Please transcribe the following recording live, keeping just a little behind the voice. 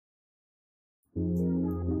This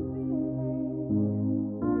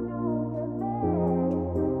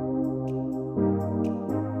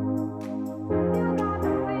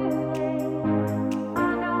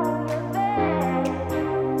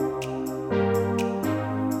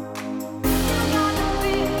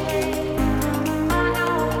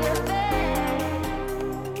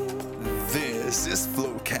is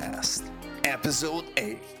FlowCast, Episode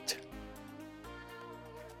 8.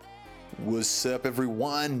 What's up,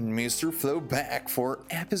 everyone? Mr. Flow back for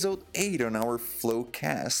Episode 8 on our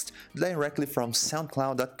FlowCast, directly from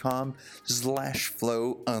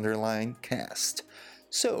soundcloud.com/flow_cast.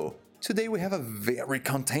 So, today we have a very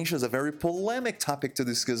contentious, a very polemic topic to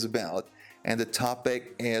discuss about, and the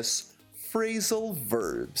topic is phrasal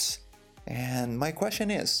verbs. And my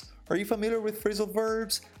question is, are you familiar with phrasal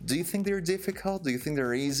verbs? Do you think they're difficult? Do you think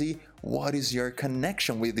they're easy? What is your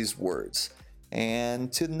connection with these words?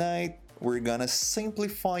 And tonight, we're gonna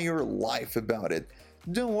simplify your life about it.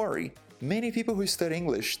 Don't worry, many people who study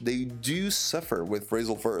English, they do suffer with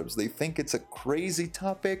phrasal verbs. They think it's a crazy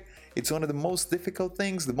topic. It's one of the most difficult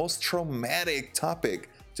things, the most traumatic topic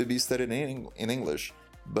to be studied in English.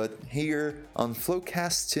 But here on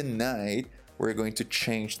FlowCast tonight, we're going to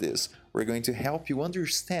change this. We're going to help you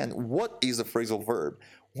understand what is a phrasal verb,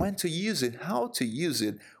 when to use it, how to use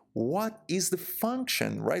it, what is the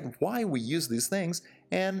function, right? Why we use these things.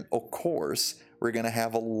 And of course, we're going to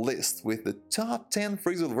have a list with the top 10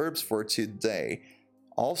 phrasal verbs for today.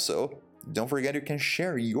 Also, don't forget you can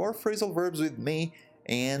share your phrasal verbs with me,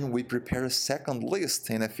 and we prepare a second list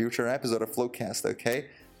in a future episode of FlowCast, okay?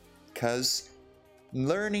 Because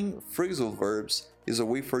learning phrasal verbs is a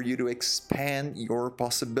way for you to expand your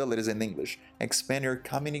possibilities in English, expand your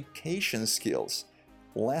communication skills.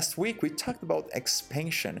 Last week, we talked about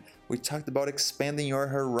expansion. We talked about expanding your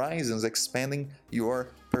horizons, expanding your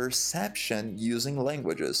perception using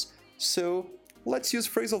languages. So let's use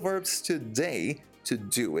phrasal verbs today to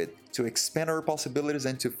do it, to expand our possibilities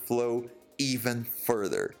and to flow even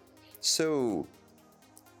further. So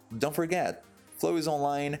don't forget, Flow is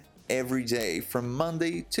online every day from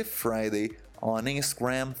Monday to Friday on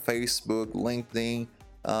Instagram, Facebook, LinkedIn,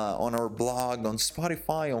 on our blog, on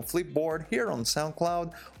Spotify, on Flipboard, here on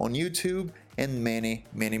SoundCloud, on YouTube, and many,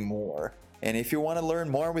 many more. And if you want to learn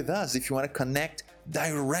more with us, if you want to connect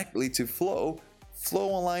directly to Flow,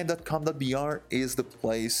 flowonline.com.br is the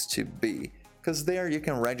place to be. Because there you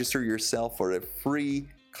can register yourself for a free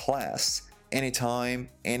class anytime,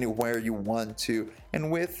 anywhere you want to,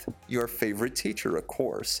 and with your favorite teacher, of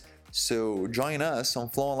course. So join us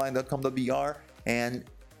on flowonline.com.br and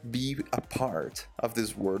be a part of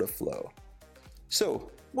this world of flow. So,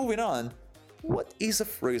 moving on, what is a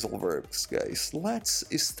phrasal verb, guys? Let's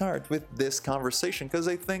start with this conversation because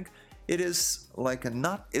I think it is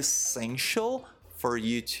not essential for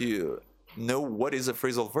you to know what is a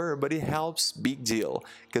phrasal verb, but it helps big deal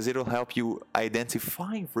because it'll help you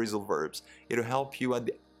identifying phrasal verbs. It'll help you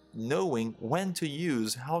knowing when to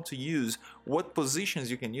use, how to use, what positions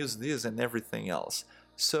you can use this and everything else.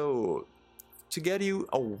 So to get you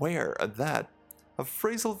aware of that, a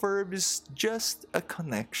phrasal verb is just a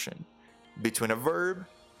connection between a verb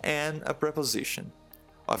and a preposition.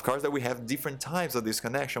 Of course that we have different types of this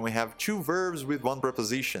connection. We have two verbs with one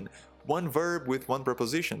preposition, one verb with one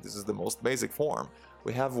preposition. This is the most basic form.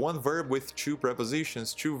 We have one verb with two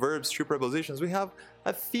prepositions, two verbs, two prepositions. We have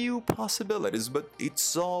a few possibilities, but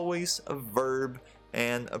it's always a verb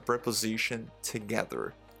and a preposition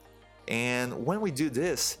together. And when we do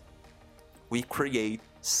this, we create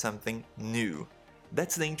something new.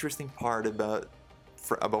 That's the interesting part about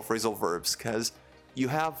phrasal verbs, because you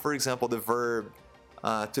have, for example, the verb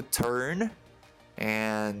to turn,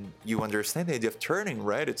 and you understand the idea of turning,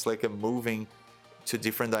 right? It's like a moving to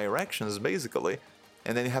different directions, basically.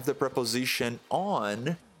 And then you have the preposition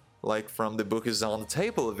on, like from The Book Is on the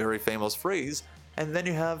Table, a very famous phrase. And then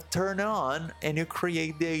you have turn on, and you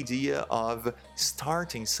create the idea of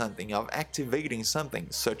starting something, of activating something,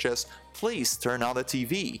 such as please turn on the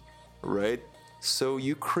TV, right? So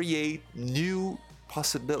you create new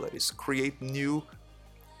possibilities, create new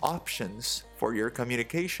options for your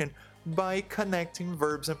communication by connecting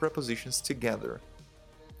verbs and prepositions together.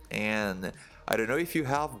 And I don't know if you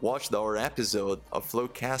have watched our episode of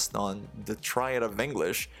FlowCast on the Triad of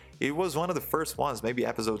English. It was one of the first ones, maybe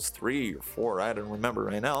episodes 3 or 4, I don't remember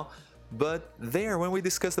right now. But there, when we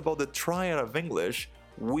discussed about the Triad of English,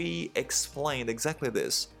 we explained exactly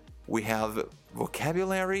this. We have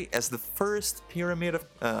vocabulary as the first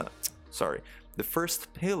the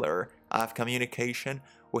first pillar of communication.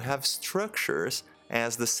 We have structures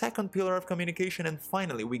as the second pillar of communication, and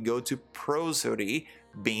finally we go to prosody,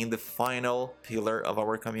 being the final pillar of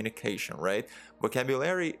our communication, right?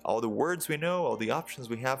 Vocabulary, all the words we know, all the options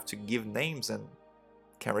we have to give names and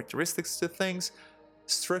characteristics to things,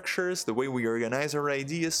 structures, the way we organize our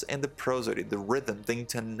ideas, and the prosody, the rhythm, the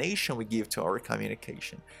intonation we give to our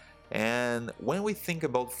communication. And when we think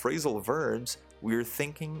about phrasal verbs, we're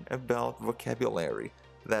thinking about vocabulary.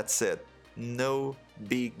 That's it. No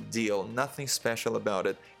big deal. Nothing special about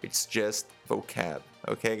it. It's just vocab.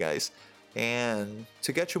 Okay, guys? And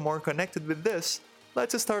to get you more connected with this,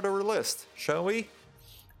 let's start our list, shall we?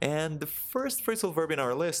 And the first phrasal verb in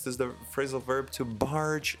our list is the phrasal verb to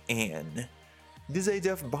barge in. This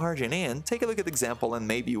idea of barging in, take a look at the example and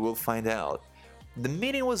maybe you will find out. The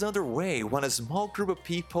meeting was underway when a small group of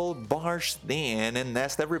people barged in and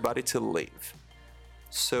asked everybody to leave.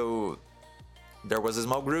 So there was a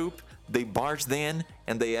small group, they barged in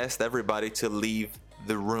and they asked everybody to leave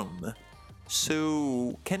the room.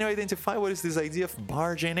 So can you identify what is this idea of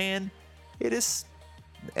barging in? It is,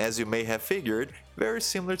 as you may have figured, very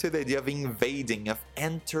similar to the idea of invading, of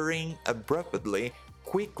entering abruptly,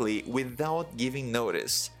 quickly, without giving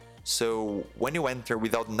notice. So when you enter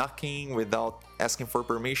without knocking, without asking for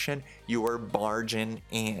permission, you are barging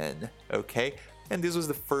in, okay? And this was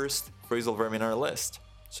the first phrasal verb in our list.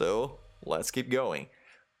 So let's keep going.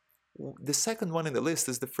 The second one in the list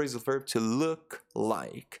is the phrasal verb to look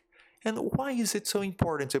like. And why is it so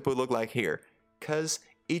important to put look like here? Because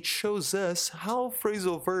it shows us how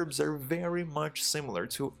phrasal verbs are very much similar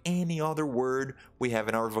to any other word we have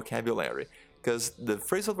in our vocabulary. Because the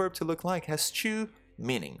phrasal verb to look like has two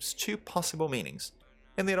meanings, two possible meanings.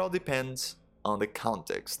 And it all depends on the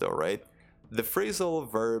context though, right? The phrasal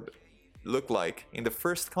verb look like in the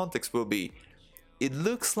first context will be, it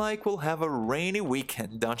looks like we'll have a rainy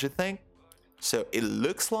weekend, don't you think? So it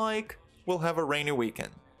looks like we'll have a rainy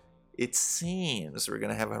weekend. It seems we're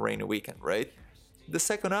gonna have a rainy weekend, right? The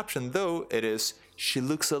second option though, it is, she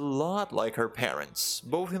looks a lot like her parents,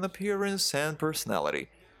 both in appearance and personality.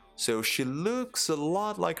 So she looks a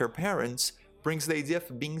lot like her parents brings the idea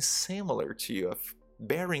of being similar to you, of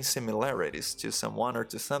bearing similarities to someone or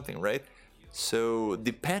to something, right? So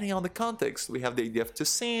depending on the context, we have the idea of to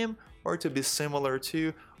seem or to be similar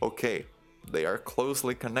to. Okay, they are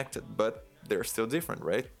closely connected, but they're still different,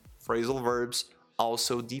 right? Phrasal verbs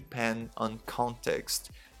also depend on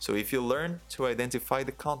context. So if you learn to identify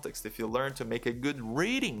the context, if you learn to make a good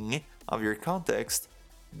reading of your context,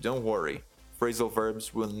 don't worry. Phrasal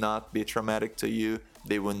verbs will not be traumatic to you.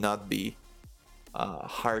 They will not be a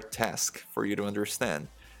hard task for you to understand.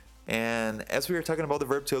 And as we are talking about the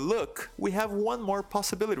verb to look, we have one more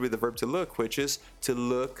possibility with the verb to look, which is to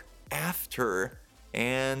look after.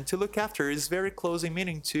 And to look after is very close in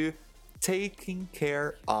meaning to taking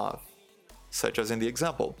care of, such as in the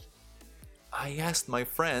example. I asked my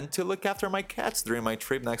friend to look after my cats during my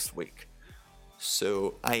trip next week.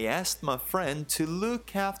 So I asked my friend to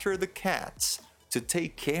look after the cats, to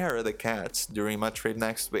take care of the cats during my trip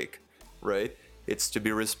next week, right? It's to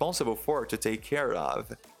be responsible for, to take care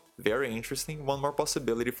of. Very interesting, one more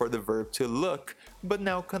possibility for the verb to look, but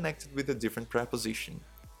now connected with a different preposition.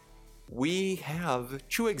 We have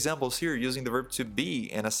two examples here using the verb to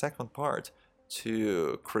be in a second part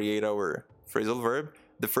to create our phrasal verb.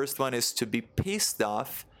 The first one is to be pissed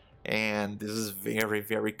off, and this is very,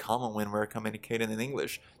 very common when we're communicating in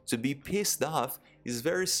English. To be pissed off is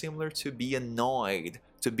very similar to be annoyed,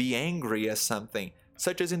 to be angry at something,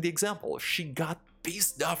 such as in the example, she got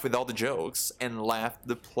pissed off with all the jokes and left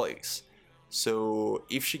the place. So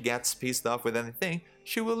if she gets pissed off with anything,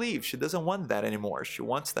 she will leave. She doesn't want that anymore. She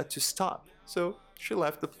wants that to stop. So she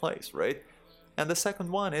left the place, right? And the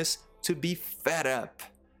second one is to be fed up.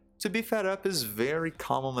 To be fed up is very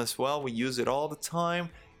common as well. We use it all the time,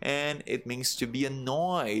 and it means to be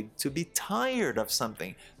annoyed, to be tired of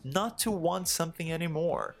something, not to want something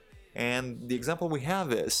anymore. And the example we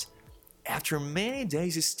have is, after many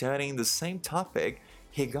days studying the same topic,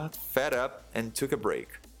 he got fed up and took a break.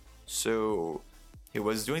 So he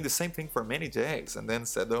was doing the same thing for many days and then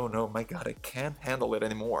said, oh no, my God, I can't handle it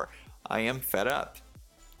anymore. I am fed up.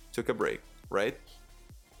 Took a break, right?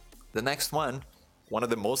 The next one of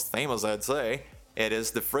the most famous, I'd say, it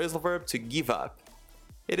is the phrasal verb to give up.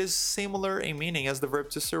 It is similar in meaning as the verb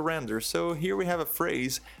to surrender. So here we have a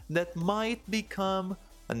phrase that might become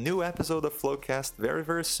a new episode of FlowCast very,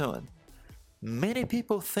 very soon. Many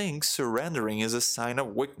people think surrendering is a sign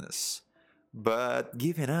of weakness, but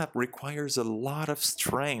giving up requires a lot of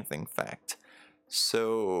strength, in fact.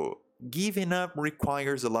 So giving up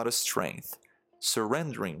requires a lot of strength.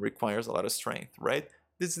 Surrendering requires a lot of strength, right?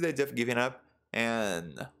 This is the idea of giving up.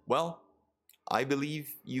 And, well, I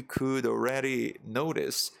believe you could already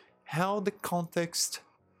notice how the context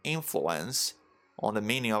influence on the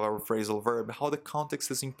meaning of our phrasal verb, how the context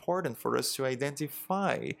is important for us to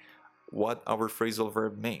identify what our phrasal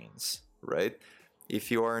verb means, right? If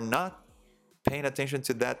you are not paying attention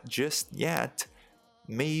to that just yet,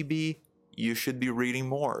 maybe you should be reading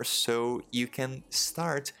more so you can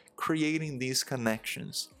start creating these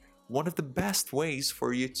connections. One of the best ways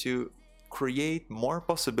for you to create more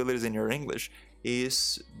possibilities in your English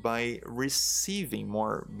is by receiving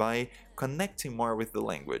more, by connecting more with the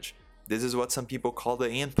language. This is what some people call the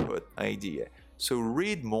input idea. So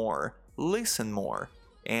read more, listen more,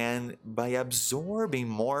 and by absorbing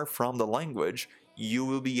more from the language, you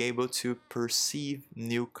will be able to perceive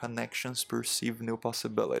new connections, perceive new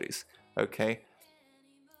possibilities. Okay?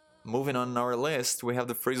 Moving on our list, we have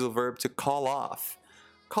the phrasal verb to call off.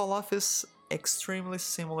 Call off is extremely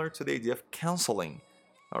similar to the idea of canceling.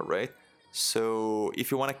 Alright? So if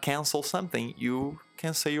you want to cancel something, you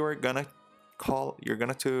can say you're gonna call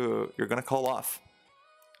off.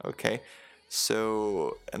 Okay?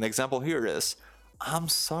 So an example here is, I'm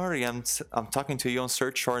sorry, I'm talking to you on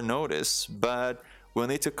such short notice, but we'll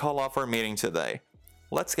need to call off our meeting today.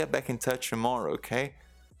 Let's get back in touch tomorrow, okay?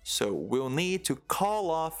 So we'll need to call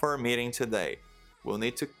off our meeting today. We'll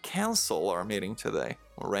need to cancel our meeting today,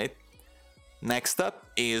 alright? Next up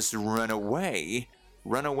is run away.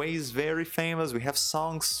 Run away is very famous. We have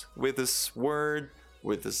songs with this word,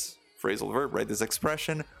 with this phrasal verb, right? This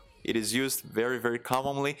expression. It is used very, very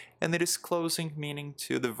commonly, and it is closing meaning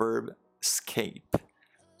to the verb escape.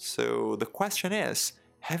 So the question is,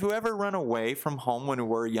 have you ever run away from home when you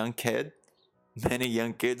were a young kid? Many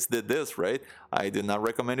young kids did this, right? I do not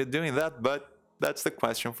recommend you doing that, but that's the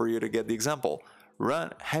question for you to get the example.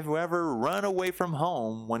 Have you ever run away from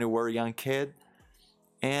home when you were a young kid?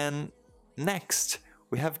 And next,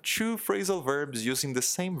 we have two phrasal verbs using the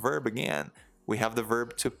same verb again. We have the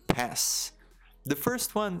verb to pass. The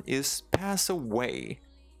first one is pass away.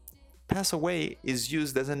 Pass away is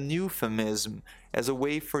used as an euphemism, as a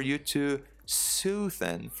way for you to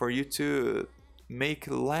soothe, for you to make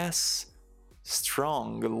less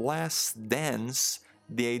strong, less dense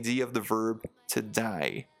the idea of the verb to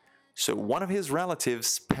die. So one of his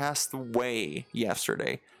relatives passed away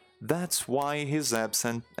yesterday. That's why he's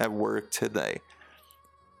absent at work today.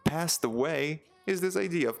 Passed away is this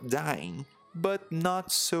idea of dying, but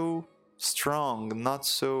not so strong, not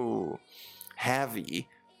so heavy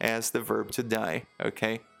as the verb to die,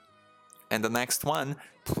 okay? And the next one,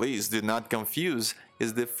 please do not confuse,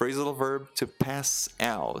 is the phrasal verb to pass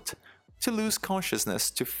out, to lose consciousness,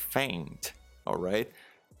 to faint, alright?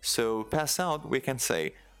 So pass out, we can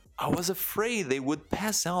say, I was afraid they would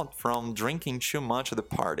pass out from drinking too much at the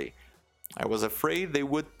party. I was afraid they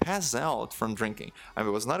would pass out from drinking. I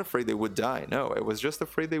was not afraid they would die, no, I was just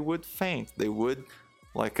afraid they would faint, they would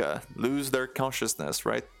lose their consciousness,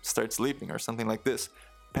 right? Start sleeping or something like this.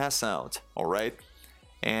 Pass out, alright?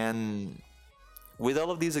 And with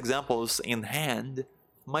all of these examples in hand,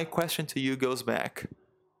 my question to you goes back.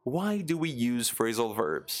 Why do we use phrasal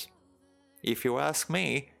verbs? If you ask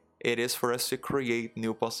me, it is for us to create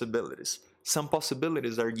new possibilities. Some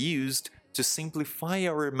possibilities are used to simplify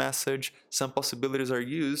our message. Some possibilities are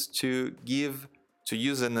used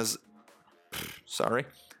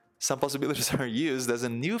Some possibilities are used as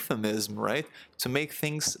an euphemism, right? To make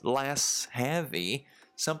things less heavy.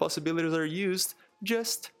 Some possibilities are used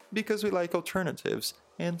just because we like alternatives,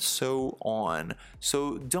 and so on.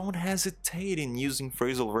 So don't hesitate in using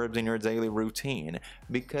phrasal verbs in your daily routine,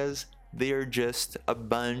 because they are just a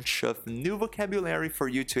bunch of new vocabulary for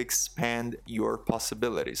you to expand your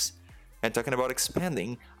possibilities. And talking about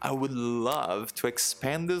expanding, I would love to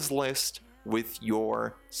expand this list with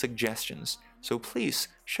your suggestions. So please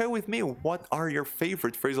share with me, what are your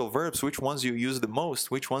favorite phrasal verbs, which ones you use the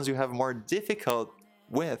most, which ones you have more difficult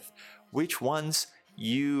with, which ones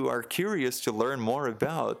you are curious to learn more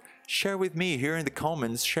about. Share with me here in the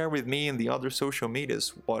comments, share with me in the other social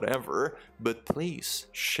medias, whatever, but please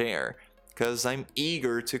share, because I'm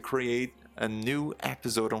eager to create a new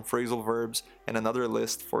episode on phrasal verbs and another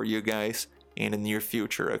list for you guys in the near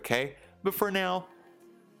future, okay? But for now,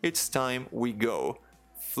 it's time we go.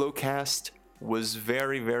 FlowCast was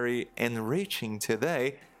very, very enriching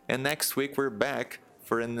today, and next week we're back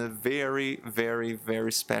for a very, very,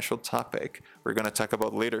 very special topic. We're gonna talk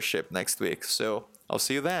about leadership next week, so I'll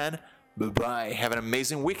see you then. Bye-bye. Have an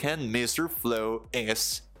amazing weekend. Mr. Flow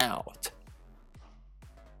is out.